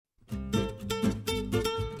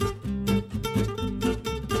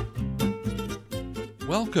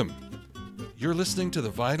Welcome. You're listening to the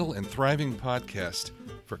Vital and Thriving podcast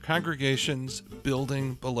for congregations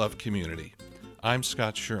building beloved community. I'm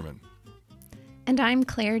Scott Sherman. And I'm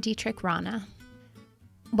Claire Dietrich Rana.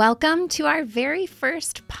 Welcome to our very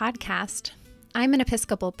first podcast. I'm an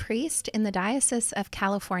Episcopal priest in the Diocese of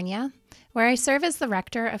California, where I serve as the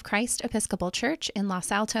rector of Christ Episcopal Church in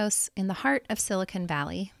Los Altos in the heart of Silicon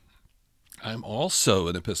Valley. I'm also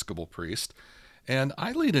an Episcopal priest, and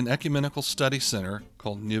I lead an ecumenical study center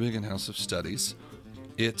called Newbigin House of Studies.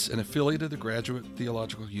 It's an affiliate of the Graduate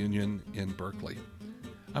Theological Union in Berkeley.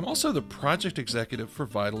 I'm also the project executive for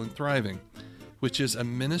Vital and Thriving, which is a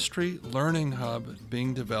ministry learning hub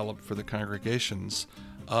being developed for the congregations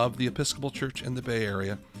of the Episcopal Church in the Bay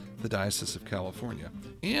Area, the Diocese of California,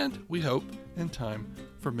 and we hope, in time,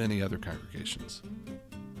 for many other congregations.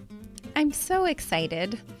 I'm so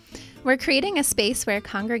excited. We're creating a space where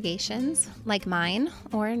congregations, like mine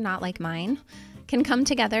or not like mine, can come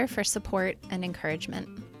together for support and encouragement.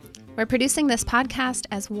 We're producing this podcast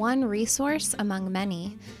as one resource among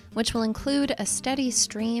many, which will include a steady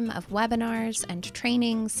stream of webinars and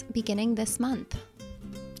trainings beginning this month.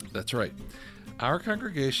 That's right. Our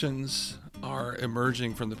congregations are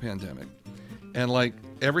emerging from the pandemic, and like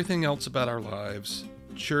everything else about our lives,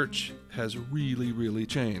 church has really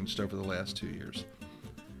changed over the last 2 years.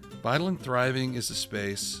 Vital and Thriving is a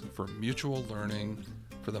space for mutual learning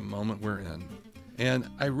for the moment we're in. And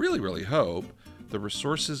I really hope the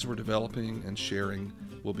resources we're developing and sharing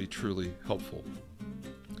will be truly helpful.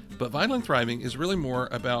 But Vital and Thriving is really more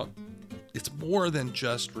than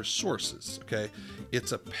just resources, okay?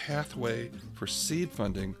 It's a pathway for seed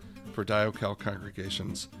funding for DioCal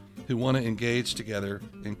congregations who want to engage together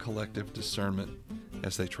in collective discernment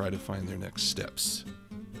as they try to find their next steps.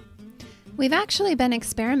 We've actually been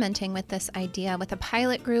experimenting with this idea with a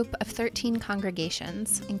pilot group of 13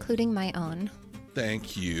 congregations, including my own.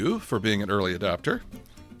 Thank you for being an early adopter.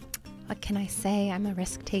 What can I say? I'm a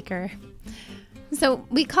risk taker. So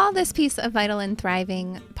we call this piece of Vital and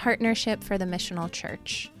Thriving Partnership for the Missional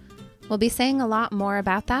Church. We'll be saying a lot more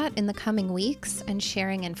about that in the coming weeks and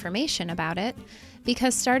sharing information about it,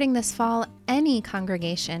 because starting this fall, any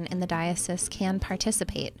congregation in the diocese can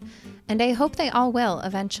participate, and I hope they all will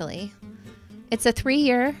eventually. It's a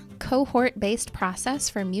 3-year, cohort-based process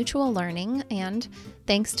for mutual learning and,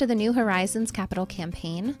 thanks to the New Horizons Capital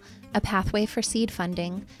Campaign, a pathway for seed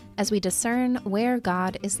funding as we discern where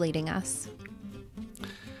God is leading us.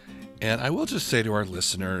 And I will just say to our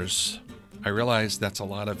listeners, I realize that's a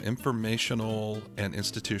lot of informational and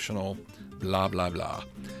institutional blah, blah, blah.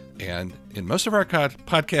 And in most of our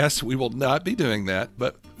podcasts, we will not be doing that.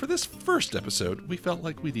 But for this first episode, we felt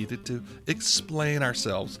like we needed to explain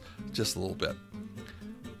ourselves just a little bit.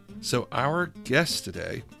 So our guest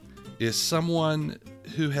today is someone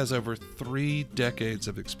who has over 3 decades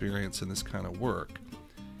of experience in this kind of work.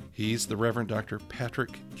 He's the Reverend Dr.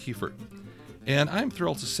 Patrick Keifert. And I'm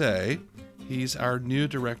thrilled to say he's our new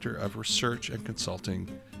Director of Research and Consulting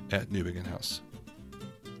at Newbigin House.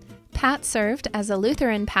 Pat served as a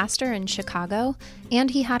Lutheran pastor in Chicago, and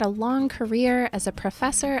he had a long career as a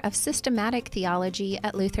professor of systematic theology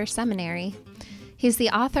at Luther Seminary. He's the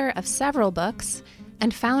author of several books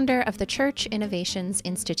and founder of the Church Innovations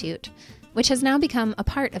Institute, which has now become a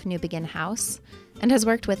part of Newbigin House and has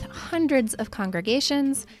worked with hundreds of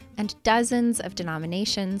congregations and dozens of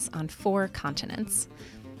denominations on 4 continents.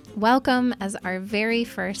 Welcome as our very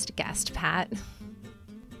first guest, Pat.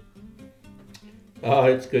 Oh,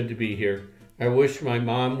 it's good to be here. I wish my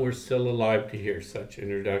mom were still alive to hear such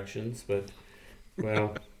introductions, but,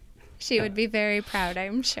 well... She would be very proud,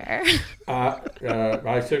 I'm sure.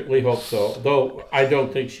 I certainly hope so, though I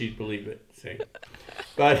don't think she'd believe it. See.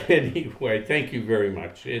 But anyway, thank you very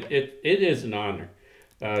much. It is an honor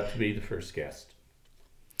to be the first guest.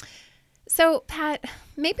 So, Pat,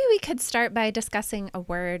 maybe we could start by discussing a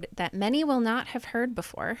word that many will not have heard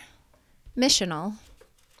before. Missional.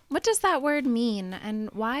 What does that word mean, and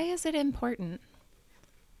why is it important?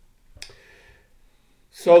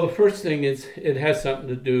 So the first thing is it has something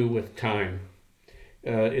to do with time.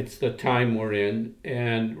 It's the time we're in,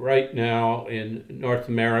 and right now in North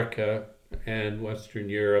America and Western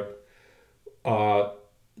Europe,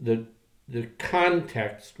 the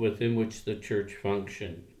context within which the church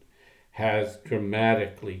functioned has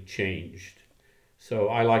dramatically changed. So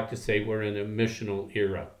I like to say we're in a missional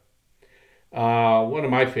era. One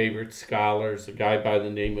of my favorite scholars, a guy by the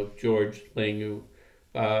name of George Ling, who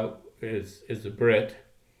is a Brit,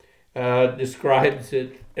 describes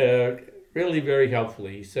it really very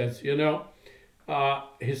helpfully. He says,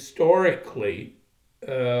 historically,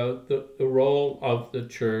 the role of the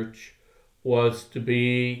church was to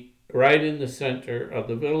be right in the center of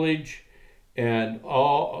the village, and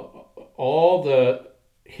all the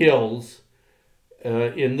hills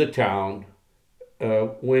in the town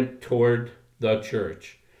went toward the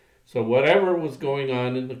church. So whatever was going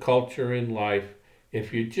on in the culture in life,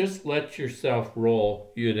 if you just let yourself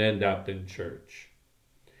roll, you'd end up in church.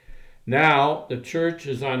 Now, the church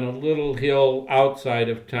is on a little hill outside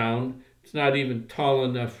of town. It's not even tall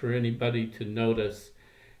enough for anybody to notice.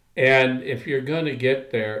 And if you're going to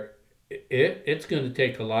get there, it's going to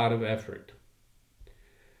take a lot of effort.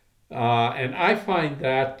 And I find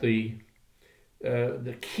that the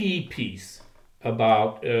key piece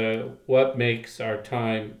about what makes our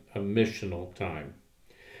time a missional time.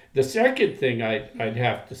 The second thing I'd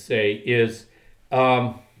have to say is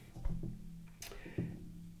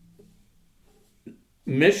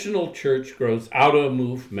missional church grows out of a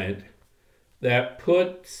movement that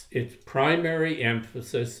puts its primary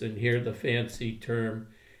emphasis, and here the fancy term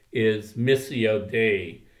is missio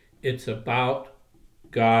Dei. It's about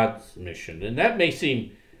God's mission. And that may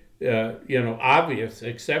seem obvious,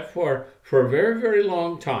 except for a very, very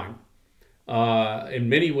long time, in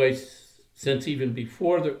many ways, since even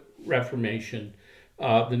before the Reformation,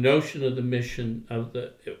 the notion of the mission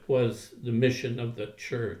was the mission of the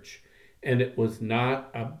church, and it was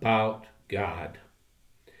not about God.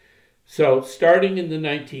 So, starting in the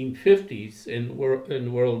 1950s in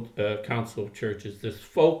the World Council of Churches, this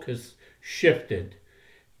focus shifted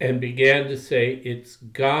and began to say it's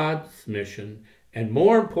God's mission. And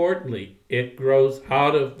more importantly, it grows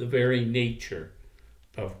out of the very nature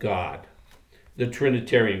of God, the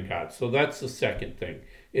Trinitarian God. So that's the second thing.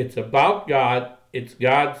 It's about God, it's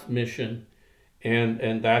God's mission, and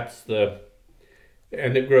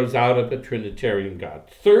it grows out of a Trinitarian God.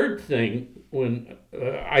 Third thing, when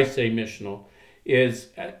I say missional, is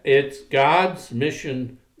it's God's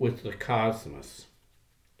mission with the cosmos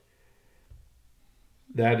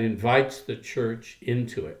that invites the church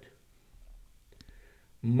into it.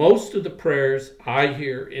 Most of the prayers I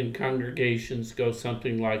hear in congregations go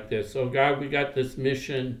something like this: "Oh God, we got this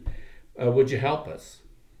mission. Would you help us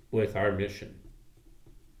with our mission?"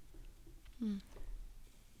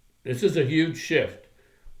 This is a huge shift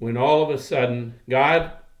when all of a sudden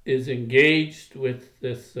God is engaged with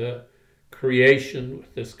this creation,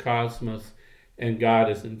 with this cosmos, and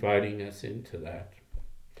God is inviting us into that.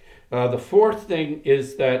 The fourth thing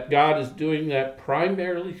is that God is doing that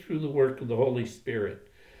primarily through the work of the Holy Spirit.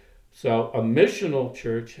 So a missional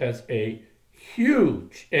church has a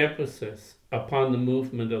huge emphasis upon the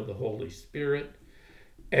movement of the Holy Spirit,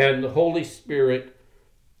 and the Holy Spirit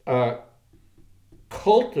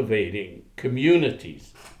cultivating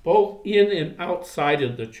communities, both in and outside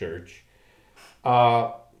of the church.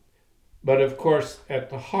 But of course, at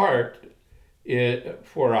the heart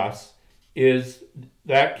for us is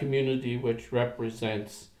that community which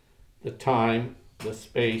represents the time, the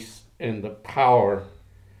space, and the power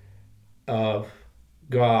of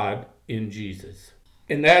God in Jesus.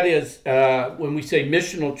 And that is, when we say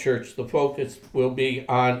missional church, the focus will be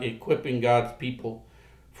on equipping God's people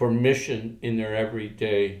for mission in their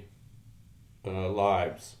everyday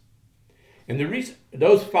lives. And the reason,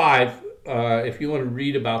 those five, if you want to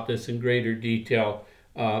read about this in greater detail,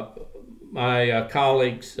 my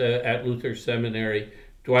colleagues at Luther Seminary,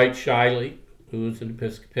 Dwight Shiley, who's an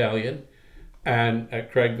Episcopalian, and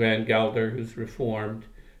Craig Van Gelder, who's Reformed,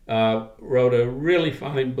 wrote a really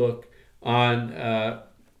fine book on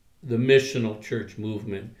the missional church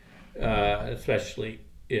movement, especially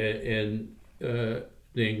in the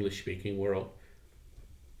English-speaking world.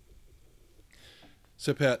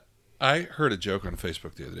 So, Pat, I heard a joke on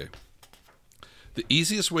Facebook the other day. The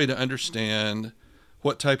easiest way to understand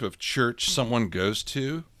what type of church someone goes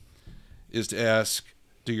to is to ask,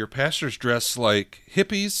 do your pastors dress like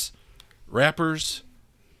hippies, rappers,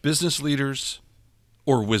 business leaders,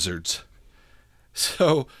 or wizards?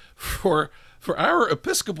 So for our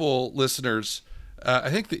Episcopal listeners, I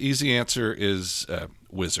think the easy answer is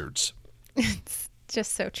wizards. It's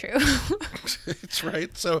just so true. It's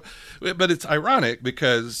right. So, but it's ironic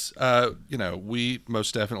because, we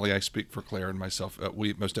most definitely, I speak for Claire and myself,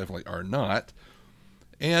 we most definitely are not.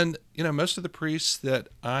 And, most of the priests that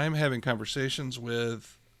I'm having conversations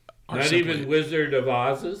with are not simply, even Wizard of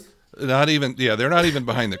Oz's? Not even, they're not even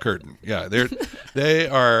behind the curtain. Yeah,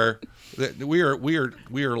 we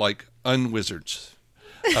are like unwizards,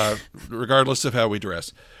 regardless of how we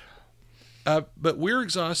dress. But we're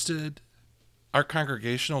exhausted. Our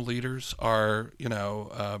congregational leaders are,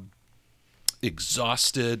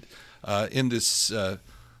 exhausted in this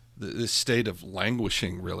state of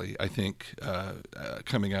languishing, really, I think,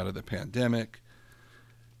 coming out of the pandemic.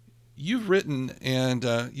 you've written, and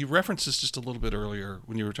you referenced this just a little bit earlier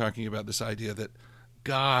when you were talking about this idea that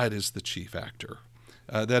God is the chief actor.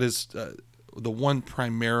 That is the one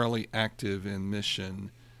primarily active in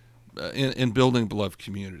mission, in building beloved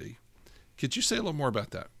community. Could you say a little more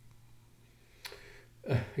about that?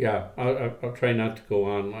 Yeah, I'll try not to go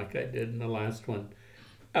on like I did in the last one.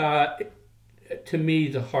 To me,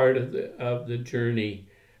 the heart of the journey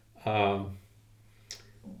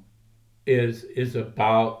is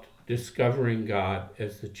about discovering God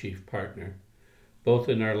as the chief partner, both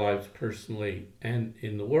in our lives personally and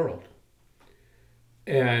in the world.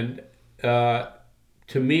 And to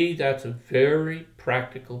me, that's a very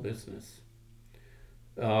practical business.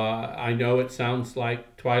 I know it sounds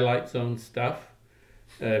like Twilight Zone stuff.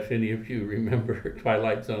 If any of you remember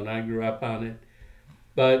Twilight Zone, I grew up on it.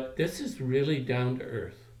 But this is really down to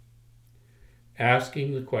earth.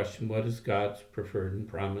 Asking the question, what is God's preferred and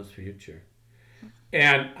promised future?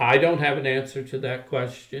 And I don't have an answer to that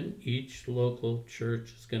question. Each local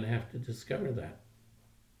church is going to have to discover that.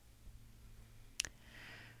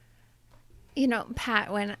 You know,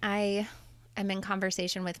 Pat, when I am in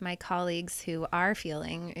conversation with my colleagues who are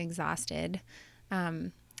feeling exhausted,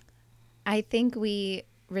 I think we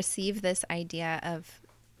receive this idea of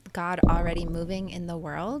God already moving in the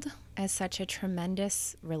world as such a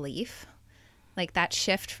tremendous relief. Like that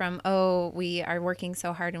shift from, oh, we are working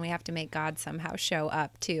so hard and we have to make God somehow show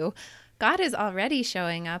up, to God is already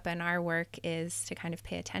showing up, and our work is to kind of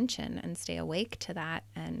pay attention and stay awake to that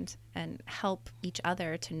and help each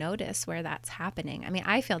other to notice where that's happening. I mean,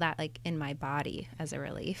 I feel that like in my body as a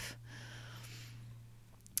relief.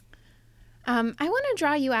 I want to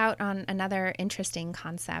draw you out on another interesting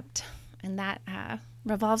concept, and that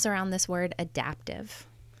revolves around this word adaptive.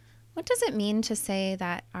 What does it mean to say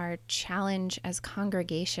that our challenge as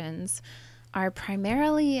congregations are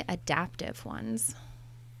primarily adaptive ones?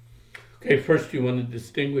 Okay, first you want to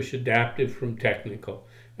distinguish adaptive from technical.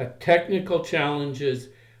 Technical challenges,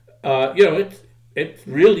 it's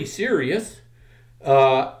really serious,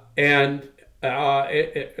 and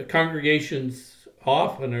congregations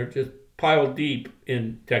often are just piled deep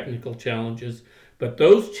in technical challenges. But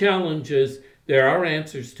those challenges, there are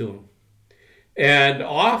answers to them. And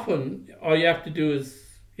often all you have to do is,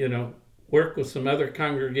 work with some other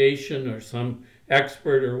congregation or some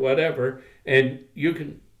expert or whatever, and you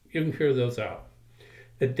can figure those out.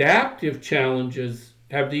 Adaptive challenges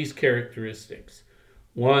have these characteristics.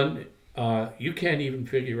 One, you can't even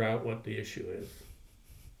figure out what the issue is.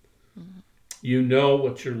 Mm-hmm. You know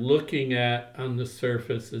what you're looking at on the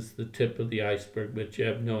surface is the tip of the iceberg, but you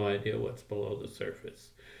have no idea what's below the surface.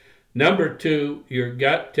 Number two, your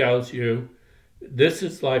gut tells you this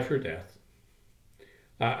is life or death.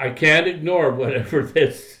 I can't ignore whatever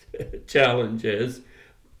this challenge is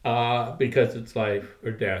because it's life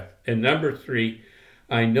or death. And number three,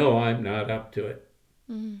 I know I'm not up to it.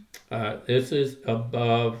 Mm-hmm. This is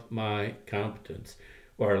above my competence.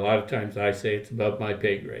 Or a lot of times I say it's above my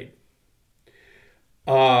pay grade.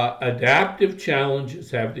 Adaptive challenges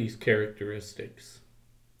have these characteristics.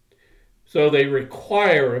 So they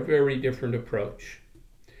require a very different approach.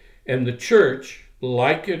 And the church,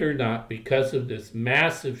 like it or not, because of this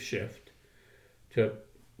massive shift to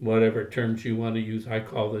whatever terms you want to use, I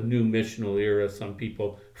call the new missional era. Some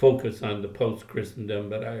people focus on the post-Christendom,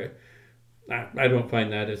 but I don't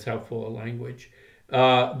find that as helpful a language.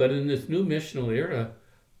 But in this new missional era,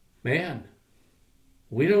 man,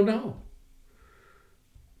 we don't know.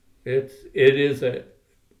 It's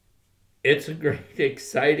a great,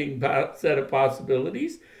 exciting set of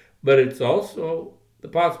possibilities, but it's also the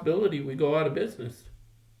possibility we go out of business.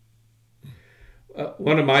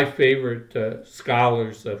 One of my favorite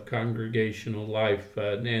scholars of congregational life,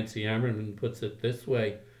 Nancy Ammerman, puts it this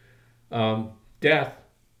way: death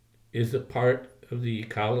is a part of the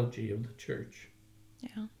ecology of the church.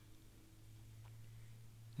 Yeah.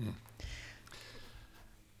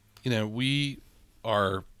 We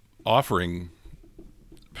are offering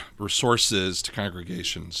resources to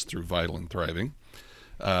congregations through Vital and Thriving,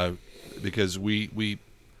 because we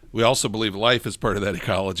also believe life is part of that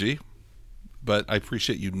ecology. But I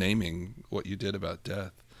appreciate you naming what you did about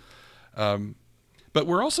death. But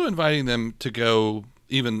we're also inviting them to go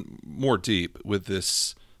even more deep with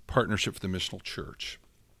this partnership for the missional church.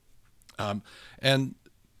 And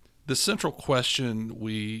the central question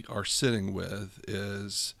we are sitting with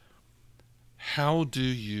is, how do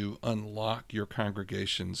you unlock your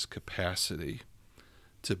congregation's capacity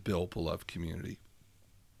to build beloved community?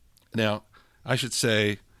 Now, I should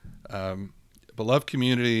say, beloved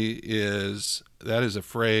community is a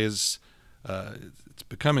phrase It's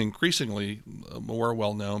becoming increasingly more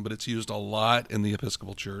well known, but it's used a lot in the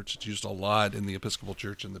Episcopal Church. It's used a lot in the Episcopal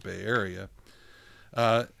Church in the Bay Area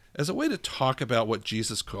as a way to talk about what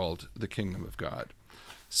Jesus called the kingdom of God.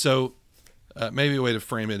 So maybe a way to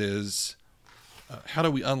frame it is, how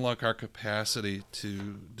do we unlock our capacity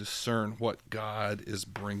to discern what God is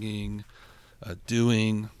bringing,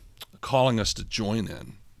 doing, calling us to join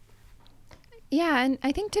in? Yeah, and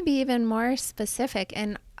I think to be even more specific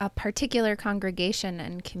in a particular congregation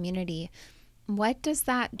and community, what does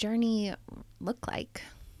that journey look like?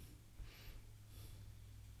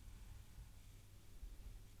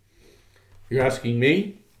 You're asking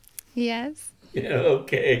me? Yes. Yeah,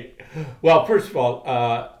 okay. Well, first of all,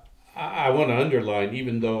 I want to underline,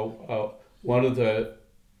 even though one of the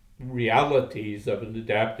realities of an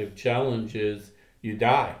adaptive challenge is you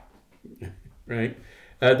die, right?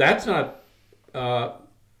 That's not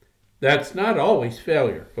always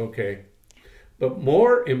failure, okay? But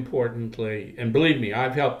more importantly, and believe me,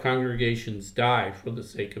 I've helped congregations die for the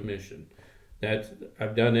sake of mission.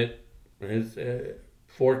 I've done it as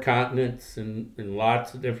 4 continents and in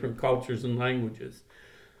lots of different cultures and languages.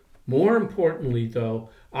 More importantly, though,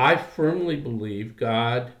 I firmly believe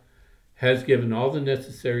God has given all the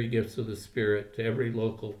necessary gifts of the Spirit to every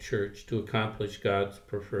local church to accomplish God's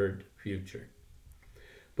preferred future.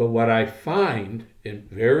 But what I find in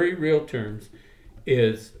very real terms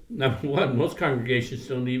is, number one, most congregations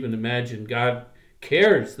don't even imagine God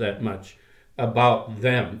cares that much about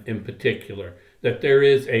them in particular, that there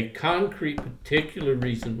is a concrete particular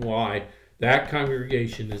reason why that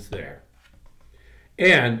congregation is there,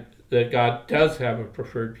 and that God does have a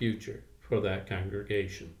preferred future for that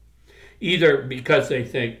congregation. Either because they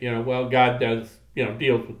think, well, God does,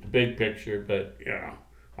 deals with the big picture, but,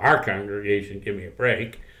 our congregation, give me a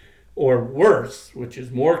break. Or worse, which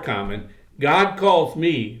is more common, God calls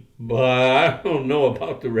me, but I don't know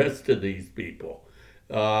about the rest of these people.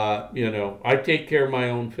 I take care of my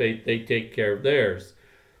own faith, they take care of theirs.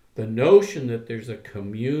 The notion that there's a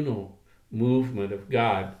communal movement of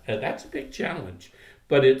God, that's a big challenge.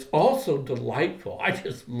 But it's also delightful. I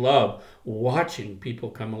just love watching people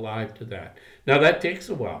come alive to that. Now, that takes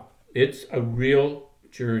a while. It's a real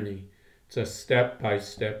journey. It's a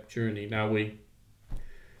step-by-step journey. Now, we've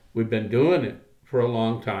been doing it for a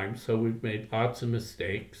long time, so we've made lots of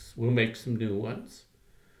mistakes. We'll make some new ones.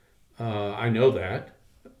 I know that.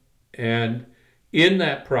 And in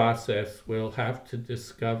that process, we'll have to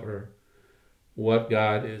discover what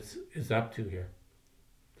God is up to here.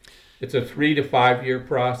 It's a 3 to 5 year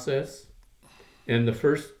process, and the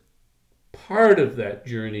first part of that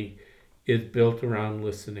journey is built around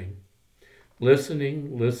listening.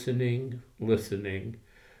 Listening,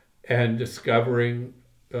 and discovering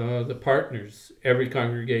the partners every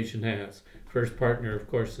congregation has. First partner, of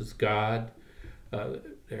course, is God.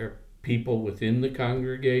 There are people within the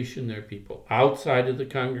congregation, there are people outside of the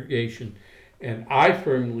congregation, and I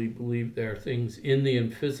firmly believe there are things in the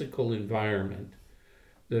physical environment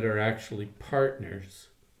that are actually partners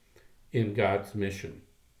in God's mission.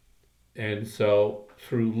 And so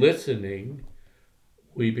through listening,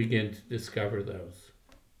 we begin to discover those.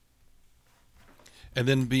 And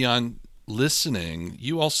then beyond listening,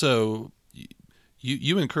 you also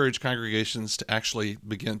you encourage congregations to actually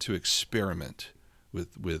begin to experiment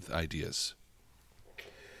with ideas.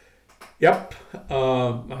 Yep.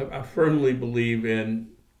 I firmly believe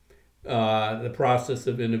in the process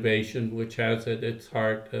of innovation, which has at its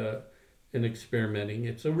heart in experimenting.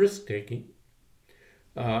 It's a risk-taking.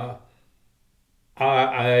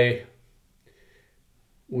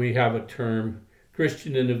 We have a term,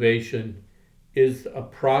 Christian innovation is a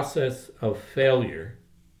process of failure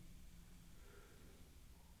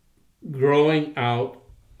growing out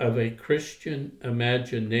of a Christian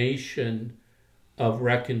imagination of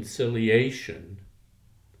reconciliation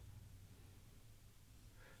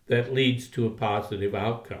that leads to a positive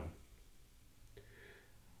outcome.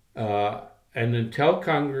 And until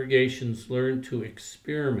congregations learn to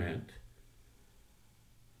experiment,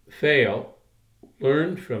 fail,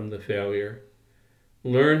 learn from the failure,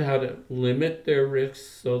 learn how to limit their risks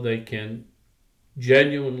so they can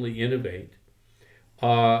genuinely innovate,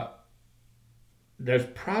 there's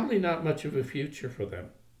probably not much of a future for them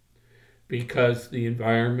because the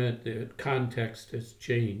environment, the context has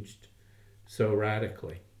changed so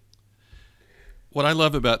radically. What I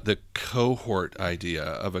love about the cohort idea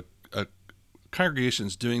of a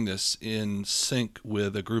congregations doing this in sync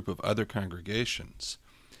with a group of other congregations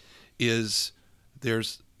is there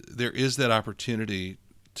is that opportunity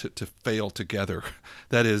to fail together.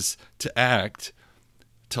 That is, to act,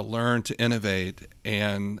 to learn, to innovate,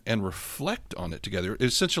 and reflect on it together.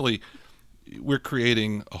 Essentially, we're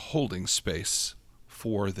creating a holding space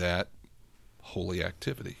for that holy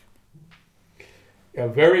activity. Yeah,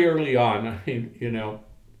 very early on,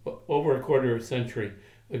 over a quarter of a century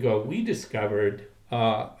ago, we discovered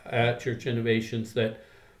at Church Innovations that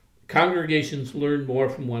congregations learn more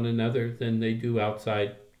from one another than they do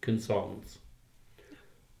outside consultants.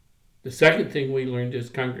 The second thing we learned is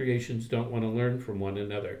congregations don't want to learn from one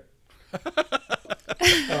another.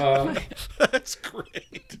 That's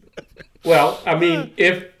great. Well, I mean,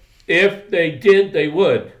 if they did, they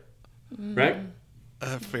would, right?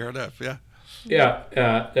 Fair enough, yeah.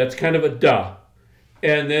 Yeah, that's kind of a duh.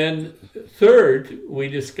 And then third, we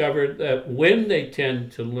discovered that when they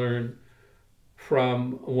tend to learn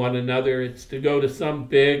from one another, it's to go to some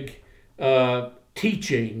big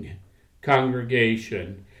teaching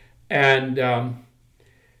congregation. And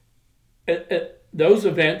at those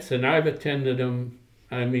events, and I've attended them,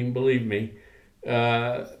 I mean, believe me,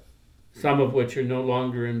 some of which are no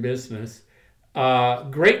longer in business,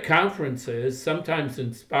 great conferences, sometimes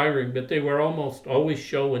inspiring, but they were almost always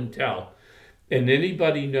show and tell. And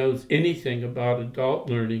anybody knows anything about adult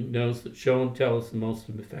learning knows that show and tell is the most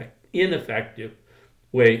ineffective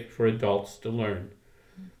way for adults to learn.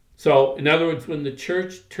 So, in other words, when the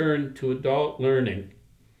church turned to adult learning,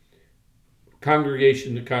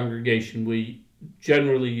 congregation to congregation, we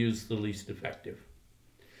generally use the least effective.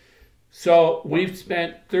 So we've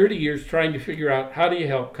spent 30 years trying to figure out how do you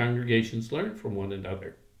help congregations learn from one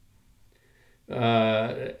another.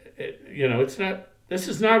 This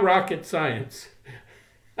is not rocket science.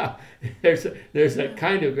 There's a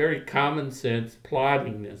kind of very common sense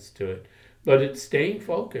ploddingness to it, but it's staying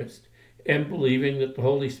focused and believing that the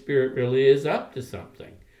Holy Spirit really is up to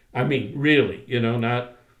something. I mean, really,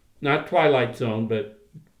 not Twilight Zone, but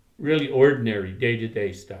really ordinary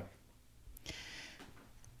day-to-day stuff.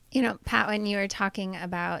 Pat, when you were talking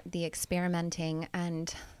about the experimenting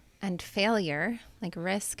and failure, like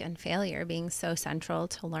risk and failure being so central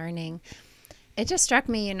to learning, it just struck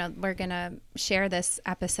me, we're going to share this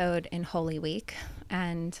episode in Holy Week.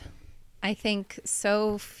 And I think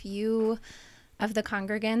so few of the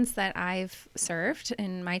congregants that I've served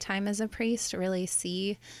in my time as a priest really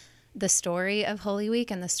see the story of Holy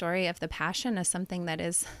Week and the story of the Passion as something that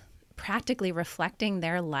is practically reflecting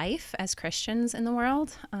their life as Christians in the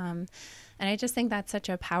world. And I just think that's such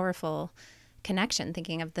a powerful connection,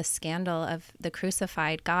 thinking of the scandal of the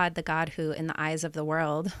crucified God, the God who in the eyes of the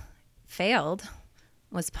world failed,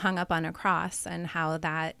 was hung up on a cross, and how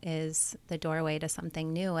that is the doorway to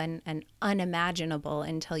something new and unimaginable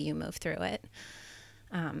until you move through it.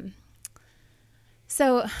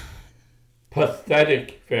 So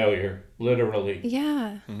pathetic failure, literally.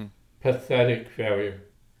 Yeah. Mm-hmm. Pathetic failure.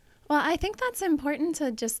 Well, I think that's important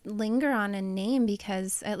to just linger on and name,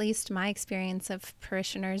 because at least my experience of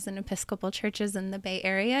parishioners in Episcopal churches in the Bay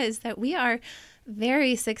Area is that we are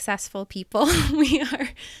very successful people. We are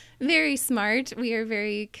very smart. We are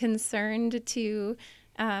very concerned to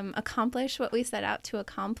accomplish what we set out to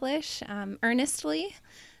accomplish earnestly.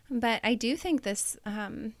 But I do think this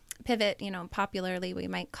pivot, popularly we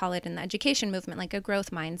might call it in the education movement, like a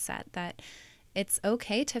growth mindset, that it's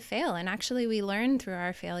okay to fail. And actually we learn through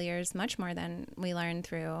our failures much more than we learn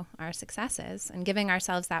through our successes, and giving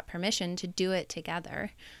ourselves that permission to do it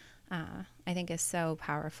together, I think is so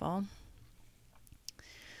powerful.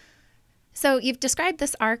 So you've described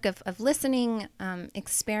this arc of listening,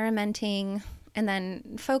 experimenting, and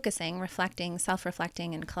then focusing, reflecting,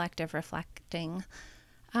 self-reflecting, and collective reflecting.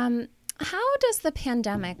 How does the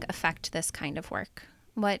pandemic affect this kind of work?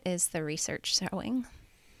 What is the research showing?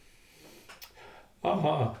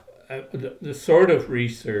 The sort of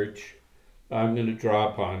research I'm going to draw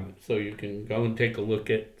upon, so you can go and take a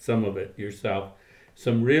look at some of it yourself.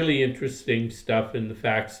 Some really interesting stuff in the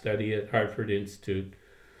FACT study at Hartford Institute,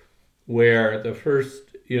 where the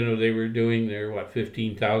first, they were doing their,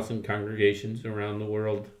 15,000 congregations around the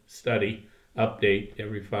world study update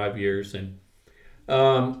every 5 years. And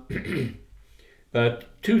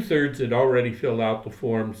but 2/3 had already filled out the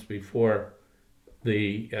forms before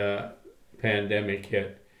the pandemic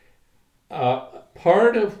hit.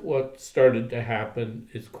 Part of what started to happen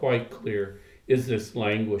is quite clear, is this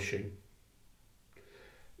languishing.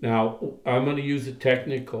 Now, I'm going to use a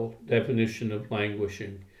technical definition of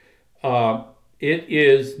languishing. It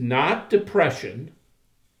is not depression,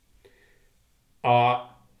 but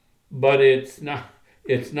it's not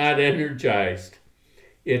energized.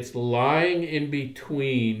 It's lying in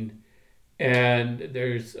between, and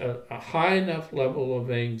there's a high enough level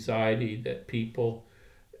of anxiety that people,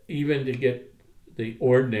 even to get the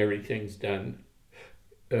ordinary things done,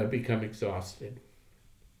 become exhausted.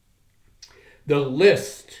 The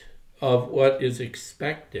list of what is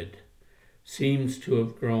expected seems to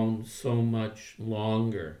have grown so much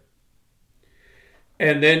longer.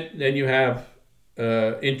 And then you have,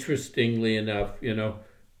 interestingly enough, the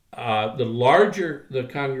larger the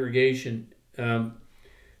congregation,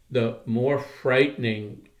 the more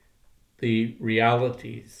frightening the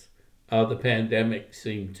realities of the pandemic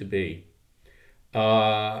seem to be.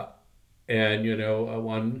 One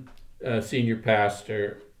senior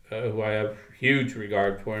pastor who I have huge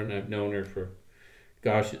regard for, and I've known her for,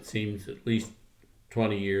 gosh, it seems at least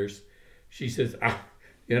 20 years. She says, I'm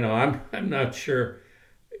not sure.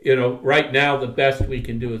 Right now the best we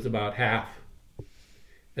can do is about half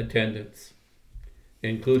attendance,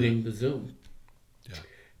 including the Zoom. Yeah.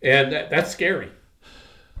 And that's scary.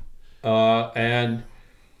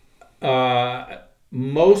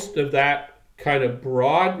 Most of that kind of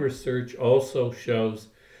broad research also shows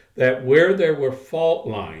that where there were fault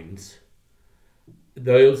lines,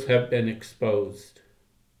 those have been exposed.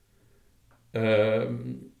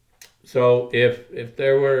 So if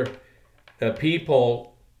there were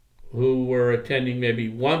people who were attending maybe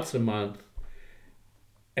once a month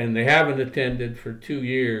and they haven't attended for 2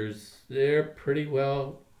 years, they're pretty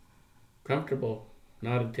well comfortable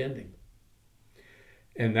not attending.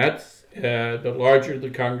 And that's the larger the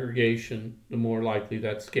congregation, the more likely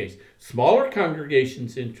that's the case. Smaller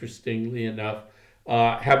congregations, interestingly enough,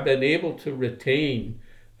 have been able to retain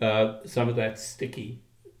some of that sticky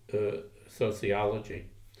sociology.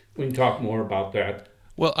 We can talk more about that.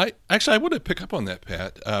 Well, I want to pick up on that,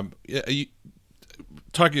 Pat.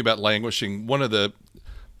 Talking about languishing, one of the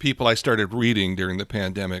people I started reading during the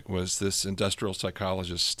pandemic was this industrial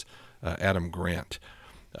psychologist, Adam Grant.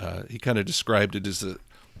 He kind of described it as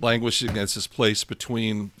languishing as this place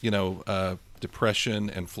between, depression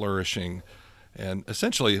and flourishing. And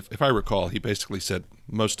essentially, if I recall, he basically said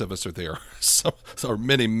most of us are there. So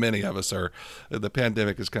many of us are. The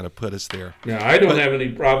pandemic has kind of put us there. Yeah, I don't have any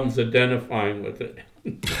problems identifying with it.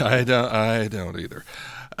 I don't either.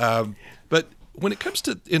 But when it comes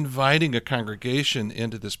to inviting a congregation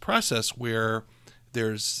into this process where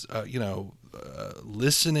there's,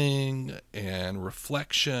 listening and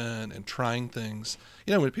reflection and trying things,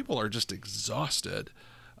 when people are just exhausted,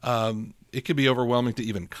 it can be overwhelming to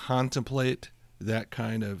even contemplate that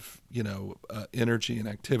kind of, energy and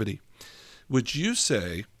activity. Would you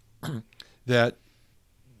say that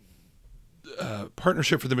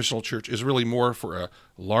Partnership for the Missional Church is really more for a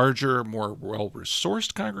larger, more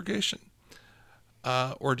well-resourced congregation?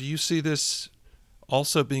 Or do you see this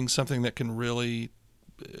also being something that can really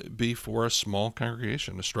be for a small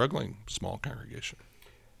congregation, a struggling small congregation?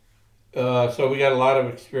 So we got a lot of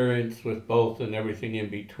experience with both and everything in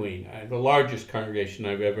between. The largest congregation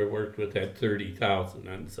I've ever worked with had 30,000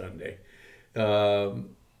 on Sunday.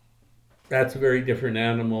 That's a very different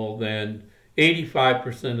animal than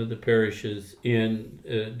 85% of the parishes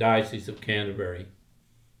in Diocese of Canterbury,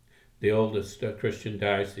 the oldest Christian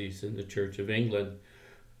diocese in the Church of England,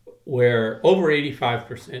 where over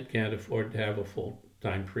 85% can't afford to have a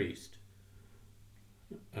full-time priest.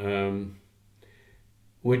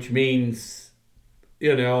 Which means,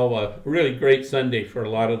 a really great Sunday for a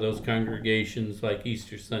lot of those congregations, like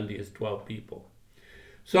Easter Sunday, is 12 people.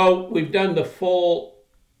 So we've done the full,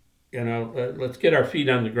 let's get our feet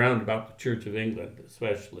on the ground about the Church of England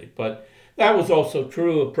especially. But that was also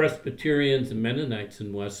true of Presbyterians and Mennonites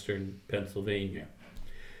in Western Pennsylvania.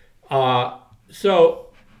 So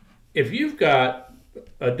if you've got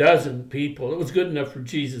a dozen people, it was good enough for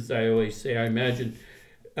Jesus, I always say. I imagine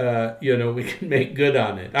we can make good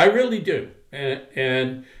on it. I really do.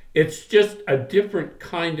 And it's just a different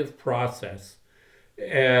kind of process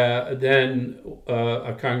than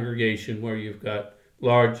a congregation where you've got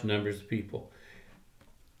large numbers of people.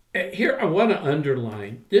 Here, I want to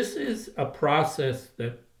underline, this is a process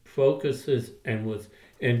that focuses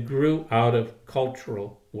and grew out of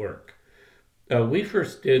cultural work. We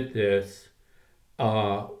first did this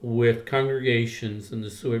with congregations in the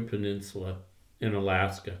Seward Peninsula in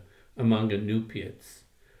Alaska among Inupiats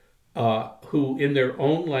who in their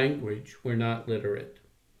own language were not literate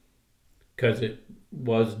because it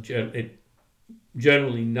was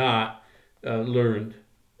generally not learned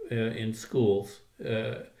in schools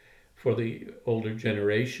for the older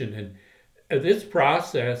generation. And this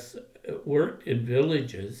process worked in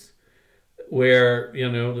villages where,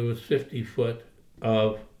 there was 50 foot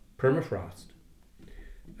of permafrost.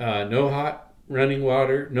 No hot running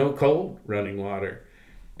water, no cold running water,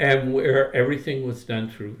 and where everything was done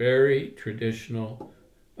through very traditional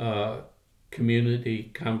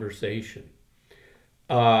community conversation.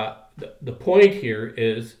 The point here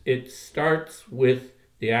is it starts with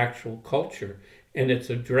the actual culture. and it's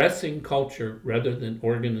addressing culture rather than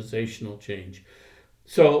organizational change.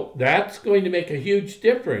 So that's going to make a huge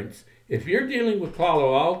difference. If you're dealing with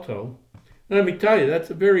Palo Alto, let me tell you, that's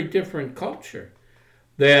a very different culture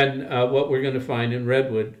than what we're going to find in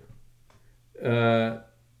Redwood. You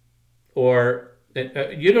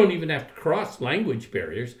don't even have to cross language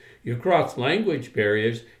barriers. You cross language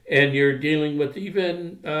barriers and you're dealing with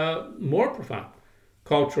even more profound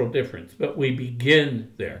cultural difference. But we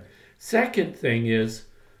begin there. Second thing is,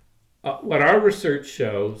 what our research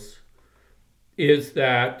shows is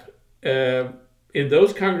that in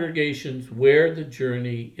those congregations where the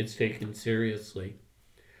journey is taken seriously,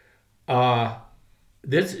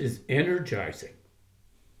 this is energizing.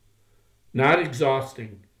 Not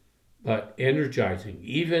exhausting, but energizing,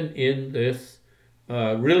 even in this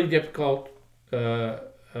really difficult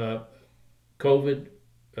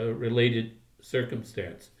COVID-related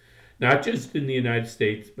circumstance. Not just in the United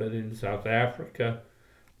States, but in South Africa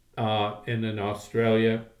and in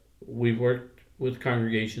Australia. We've worked with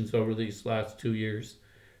congregations over these last 2 years.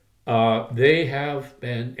 They have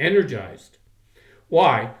been energized.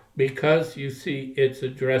 Why? Because you see, it's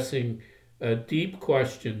addressing deep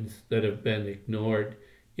questions that have been ignored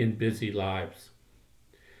in busy lives.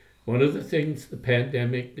 One of the things the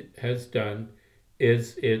pandemic has done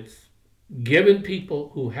is it's given people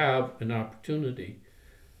who have an opportunity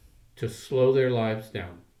to slow their lives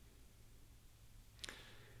down.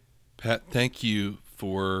 Pat, thank you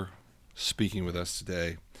for speaking with us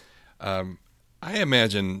today. I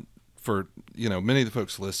imagine for many of the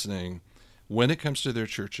folks listening, when it comes to their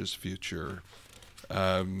church's future,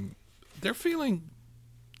 they're feeling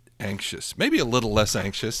anxious, maybe a little less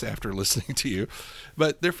anxious after listening to you,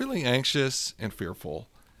 but they're feeling anxious and fearful.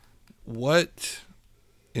 What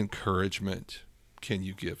encouragement can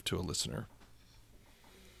you give to a listener?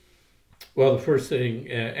 Well, the first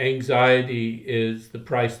thing, anxiety is the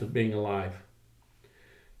price of being alive.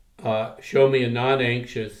 Show me a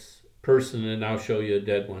non-anxious person and I'll show you a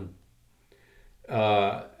dead one.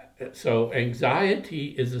 So anxiety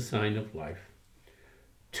is a sign of life.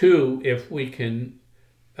 2, if we can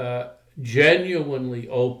genuinely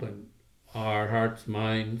open our hearts,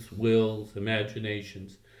 minds, wills,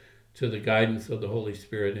 imaginations to the guidance of the Holy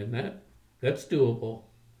Spirit, and that's doable.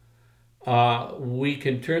 We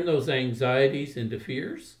can turn those anxieties into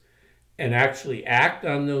fears and actually act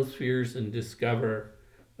on those fears and discover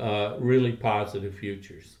really positive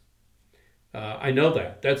futures. I know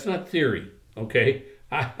that. That's not theory, okay?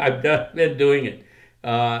 I've been doing it.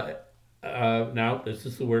 Now, this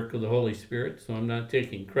is the work of the Holy Spirit, so I'm not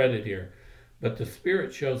taking credit here. But the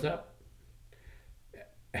Spirit shows up.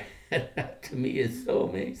 And that to me is so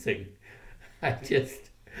amazing. Amen.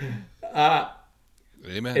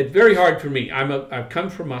 It's very hard for me. I've come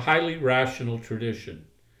from a highly rational tradition,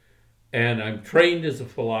 and I'm trained as a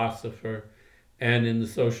philosopher and in the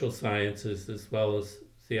social sciences as well as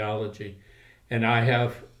theology. And I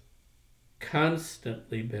have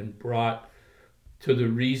constantly been brought to the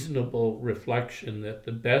reasonable reflection that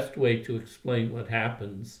the best way to explain what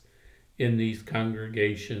happens in these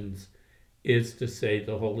congregations is to say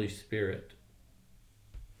the Holy Spirit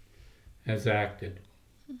has acted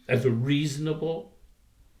as a reasonable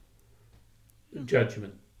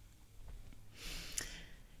judgment.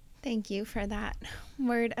 Thank you for that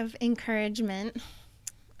word of encouragement.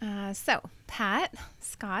 So, Pat,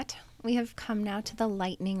 Scott, we have come now to the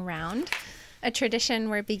lightning round, a tradition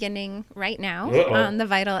we're beginning right now on the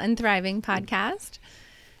Vital and Thriving podcast.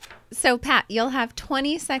 So, Pat, you'll have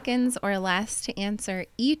 20 seconds or less to answer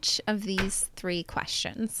each of these 3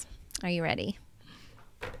 questions. Are you ready?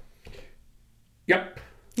 Yep.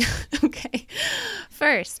 Okay.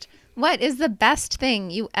 First, what is the best thing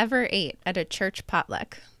you ever ate at a church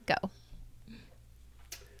potluck? Go.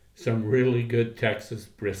 Some really good Texas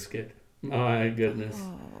brisket. My goodness.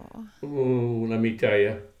 Ooh, let me tell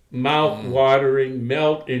you. Mouth-watering,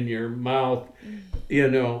 melt in your mouth.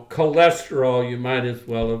 Cholesterol, you might as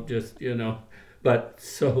well have just, but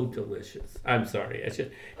so delicious. I'm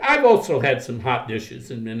sorry. I've also had some hot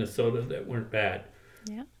dishes in Minnesota that weren't bad.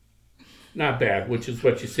 Yeah. Not bad, which is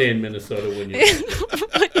what you say in Minnesota when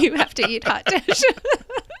you have to eat hot dish.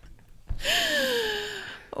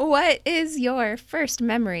 What is your first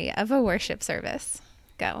memory of a worship service?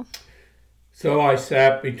 Go. So I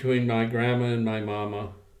sat between my grandma and my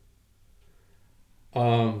mama.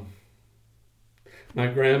 My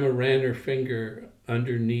grandma ran her finger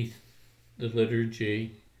underneath the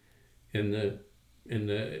liturgy in the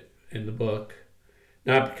book,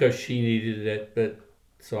 not because she needed it, but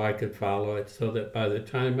so I could follow it, so that by the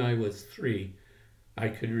time I was 3, I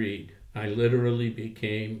could read. I literally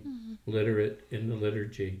became literate in the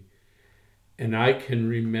liturgy. And I can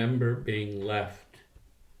remember being left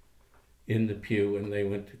in the pew when they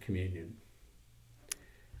went to communion.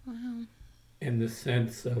 Wow. And the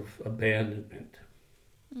sense of abandonment.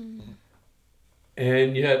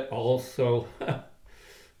 And yet also,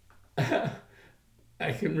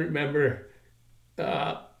 I can remember,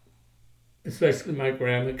 especially my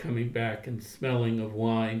grandma coming back and smelling of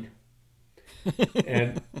wine.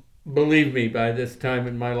 And believe me, by this time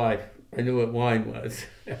in my life, I knew what wine was.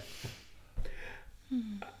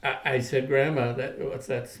 I said, Grandma, what's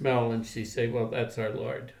that smell? And she said, well, that's our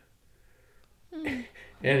Lord. And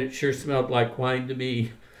it sure smelled like wine to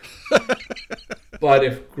me. But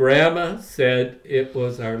if Grandma said it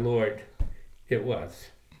was our Lord, it was.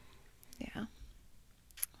 Yeah.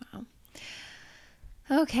 Wow.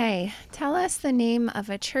 Okay. Tell us the name of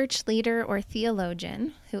a church leader or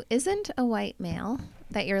theologian who isn't a white male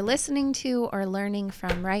that you're listening to or learning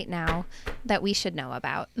from right now that we should know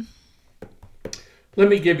about. Let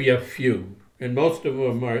me give you a few, and most of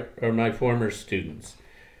them are my former students.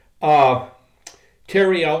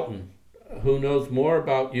 Terry Elton, who knows more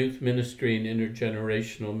about youth ministry and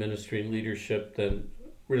intergenerational ministry and leadership than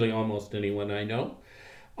really almost anyone I know.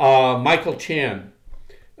 Michael Chan,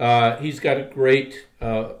 he's got a great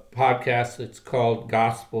podcast that's called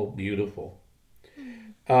Gospel Beautiful.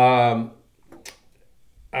 I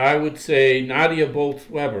would say Nadia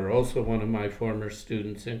Boltz-Weber, also one of my former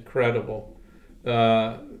students, incredible.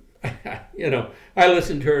 I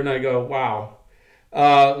listen to her and I go, wow.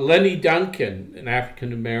 Lenny Duncan, an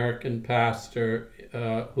African-American pastor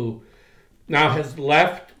who now has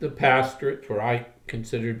left the pastorate for I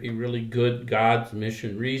consider to be really good God's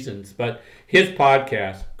mission reasons. But his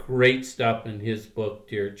podcast, great stuff in his book,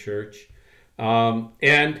 Dear Church.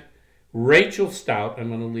 And Rachel Stout, I'm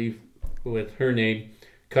going to leave with her name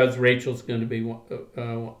because Rachel's going to be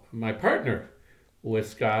my partner with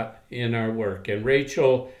Scott in our work. And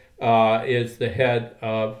Rachel is the head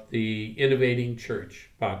of the Innovating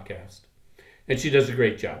Church podcast. And she does a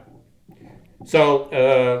great job.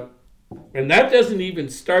 So, and that doesn't even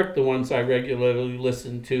start the ones I regularly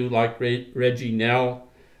listen to, like Reggie Nell,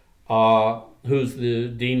 who's the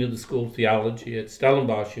Dean of the School of Theology at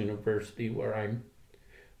Stellenbosch University, where I'm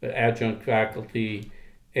adjunct faculty,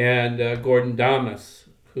 and Gordon Damas,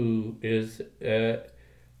 who is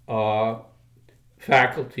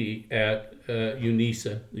faculty at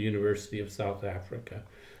UNISA, the University of South Africa.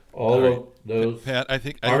 All right. Of those Pat, I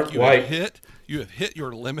think you have hit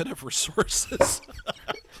your limit of resources.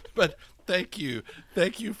 But thank you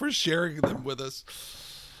for sharing them with us.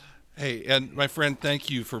 Hey, and my friend,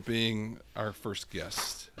 thank you for being our first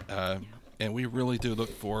guest. And we really do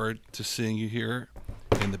look forward to seeing you here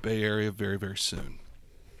in the Bay Area very, very soon.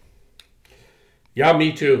 Yeah,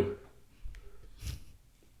 me too.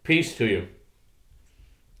 Peace to you.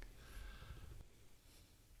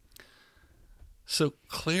 So,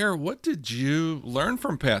 Claire, what did you learn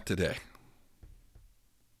from Pat today?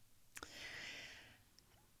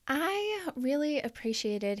 I really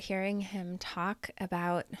appreciated hearing him talk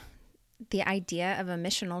about the idea of a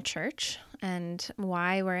missional church and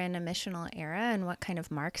why we're in a missional era and what kind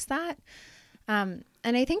of marks that. And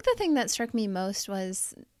I think the thing that struck me most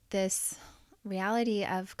was this reality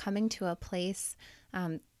of coming to a place.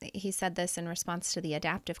 He said this in response to the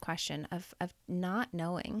adaptive question of not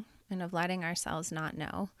knowing and of letting ourselves not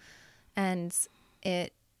know. And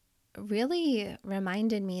it really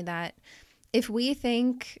reminded me that if we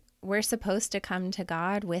think we're supposed to come to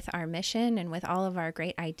God with our mission and with all of our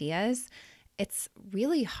great ideas, it's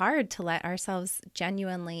really hard to let ourselves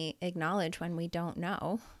genuinely acknowledge when we don't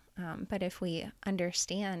know. But if we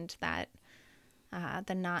understand that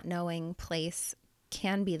the not knowing place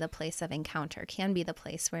can be the place of encounter, can be the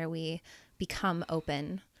place where we become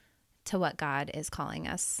open to what God is calling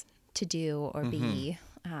us to do or be,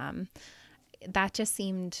 that just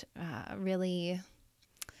seemed really...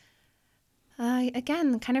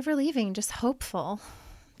 again, kind of relieving, just hopeful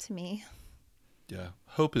to me. Yeah,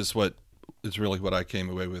 hope is really what I came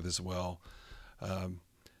away with as well.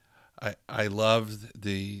 I loved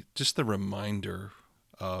the reminder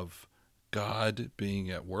of God being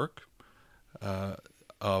at work,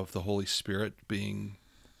 of the Holy Spirit being,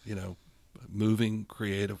 moving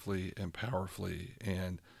creatively and powerfully,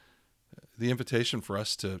 and the invitation for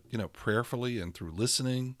us to, prayerfully and through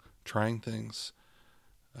listening, trying things,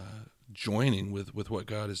 joining with what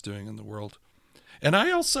God is doing in the world. And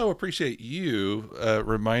I also appreciate you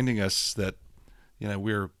reminding us that,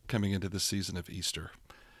 we're coming into the season of Easter.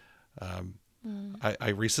 I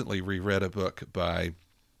recently reread a book by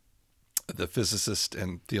the physicist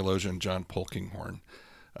and theologian John Polkinghorne,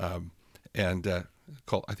 and I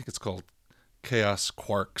think it's called chaos,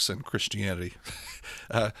 quarks, and Christianity.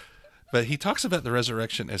 But he talks about the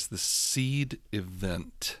resurrection as the seed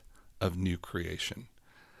event of new creation.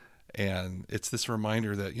 And it's this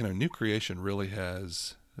reminder that, new creation really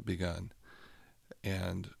has begun.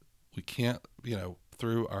 And we can't,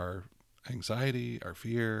 through our anxiety, our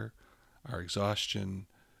fear, our exhaustion,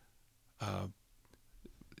 Vital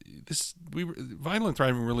and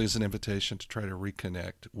Thriving really is an invitation to try to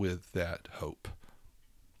reconnect with that hope.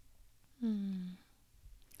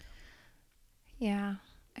 Yeah.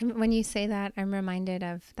 When you say that, I'm reminded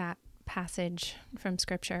of that passage from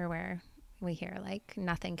Scripture where we hear, like,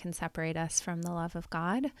 nothing can separate us from the love of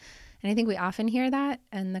God. And I think we often hear that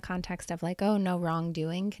in the context of, like, oh, no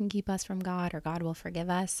wrongdoing can keep us from God, or God will forgive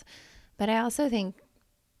us. But I also think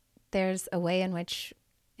there's a way in which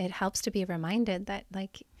it helps to be reminded that,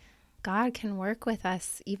 like, God can work with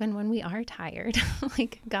us even when we are tired.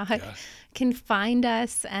 Like, God can find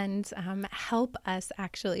us and help us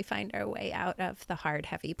actually find our way out of the hard,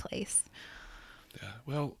 heavy place. Yeah,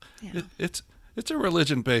 well, it's a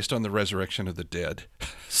religion based on the resurrection of the dead,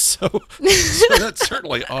 so that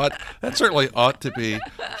certainly ought to be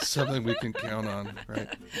something we can count on, right?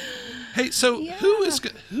 Hey, so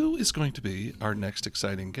who is going to be our next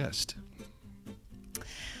exciting guest?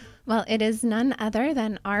 Well, it is none other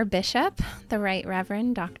than our bishop, the Right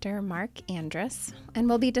Reverend Dr. Mark Andrus, and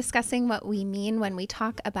we'll be discussing what we mean when we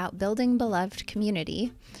talk about building beloved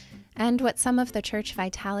community, and what some of the church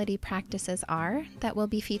vitality practices are that will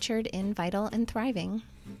be featured in Vital and Thriving.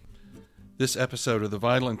 This episode of the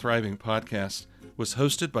Vital and Thriving podcast was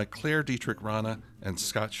hosted by Claire Dietrich Rana and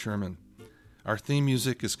Scott Sherman. Our theme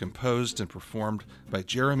music is composed and performed by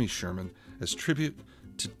Jeremy Sherman as tribute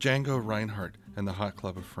to Django Reinhardt and the Hot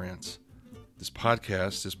Club of France. This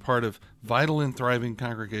podcast is part of Vital and Thriving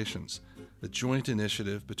Congregations, a joint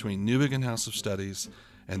initiative between Newbegin House of Studies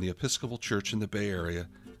and the Episcopal Church in the Bay Area,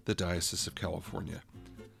 the Diocese of California.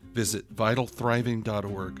 Visit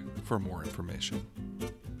vitalthriving.org for more information.